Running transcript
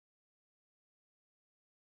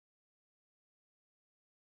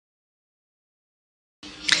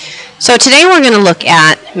So today we're going to look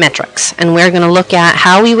at metrics, and we're going to look at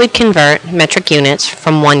how we would convert metric units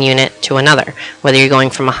from one unit to another, whether you're going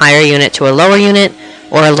from a higher unit to a lower unit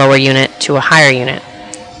or a lower unit to a higher unit.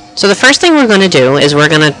 So the first thing we're going to do is we're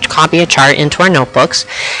going to copy a chart into our notebooks,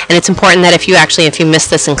 and it's important that if you missed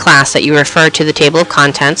this in class, that you refer to the table of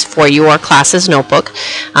contents for your class's notebook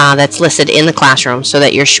that's listed in the classroom so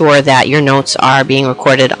that you're sure that your notes are being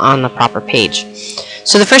recorded on the proper page.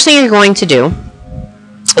 So the first thing you're going to do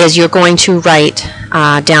is you're going to write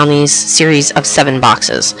down these series of 7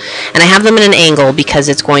 boxes. And I have them in an angle because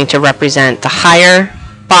it's going to represent the higher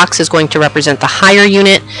box is going to represent the higher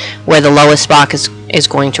unit, where the lowest box is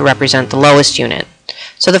going to represent the lowest unit.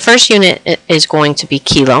 So the first unit is going to be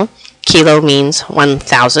kilo. Kilo means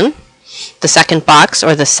 1,000. The second box,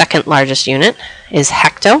 or the second largest unit, is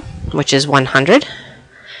hecto, which is 100,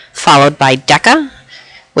 followed by deca,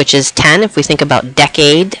 which is 10. If we think about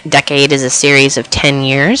decade, decade is a series of 10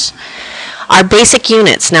 years. Our basic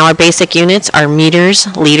units. Now our basic units are meters,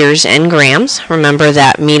 liters, and grams. Remember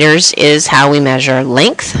that meters is how we measure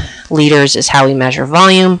length, liters is how we measure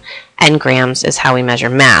volume, and grams is how we measure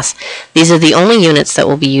mass. These are the only units that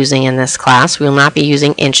we'll be using in this class. We will not be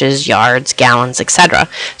using inches, yards, gallons, etc.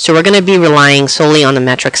 So we're going to be relying solely on the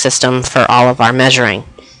metric system for all of our measuring.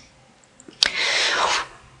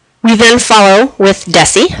 We then follow with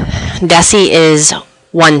deci. Deci is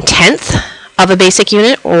 1/10 of a basic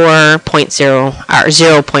unit, or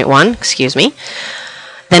 0.1, excuse me.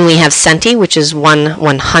 Then we have centi, which is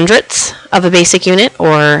 1/100th of a basic unit,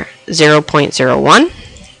 or 0.01.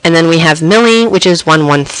 And then we have milli, which is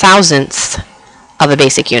 1/1000th of a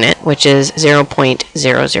basic unit, which is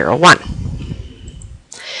 0.001.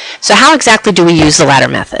 So how exactly do we use the ladder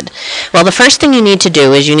method? Well, the first thing you need to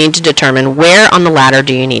do is you need to determine where on the ladder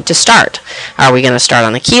do you need to start. Are we going to start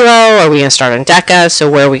on the kilo? Are we going to start on deca? So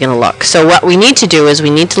where are we going to look? So what we need to do is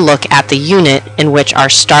we need to look at the unit in which our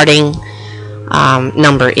starting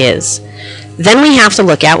number is. Then we have to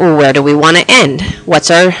look at, well, where do we want to end?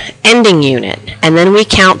 What's our ending unit? And then we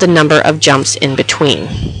count the number of jumps in between.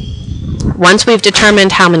 Once we've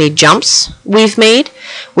determined how many jumps we've made,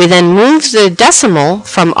 we then move the decimal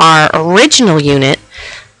from our original unit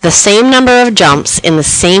the same number of jumps in the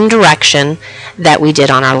same direction that we did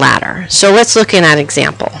on our ladder. So let's look at an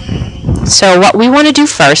example. So what we want to do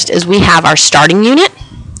first is we have our starting unit,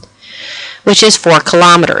 which is 4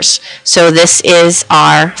 kilometers. So this is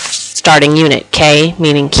our starting unit, K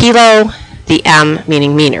meaning kilo, the M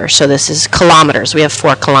meaning meter. So this is kilometers. We have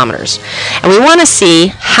 4 kilometers. And we want to see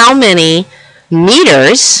how many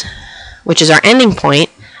meters, which is our ending point,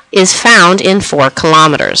 is found in 4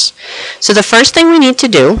 kilometers. So the first thing we need to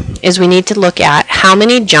do is we need to look at how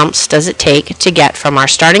many jumps does it take to get from our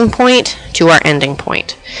starting point to our ending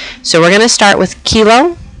point. So we're going to start with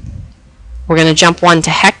kilo. We're going to jump 1 to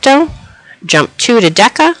hecto, jump 2 to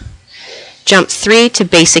deca, jump 3 to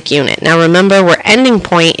basic unit. Now remember, our ending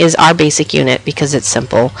point is our basic unit because it's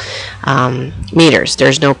simple meters.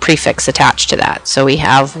 There's no prefix attached to that. So we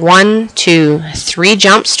have 1, 2, 3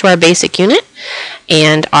 jumps to our basic unit,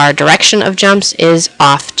 and our direction of jumps is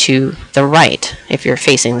off to the right if you're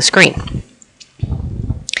facing the screen.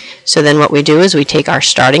 So then what we do is we take our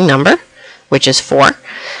starting number, which is 4.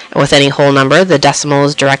 With any whole number, the decimal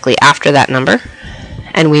is directly after that number,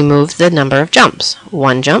 and we move the number of jumps.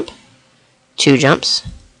 1 jump, 2 jumps,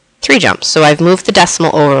 3 jumps. So I've moved the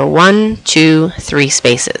decimal over 1, 2, 3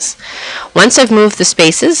 spaces. Once I've moved the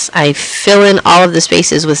spaces, I fill in all of the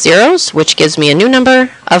spaces with zeros, which gives me a new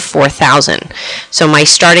number of 4,000. So my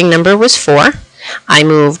starting number was 4. I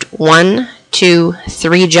moved 1, 2,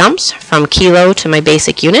 3 jumps from kilo to my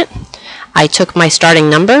basic unit. I took my starting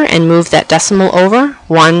number and moved that decimal over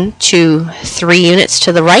 1, 2, 3 units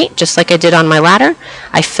to the right, just like I did on my ladder.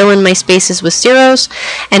 I fill in my spaces with zeros,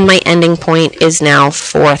 and my ending point is now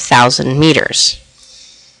 4,000 meters.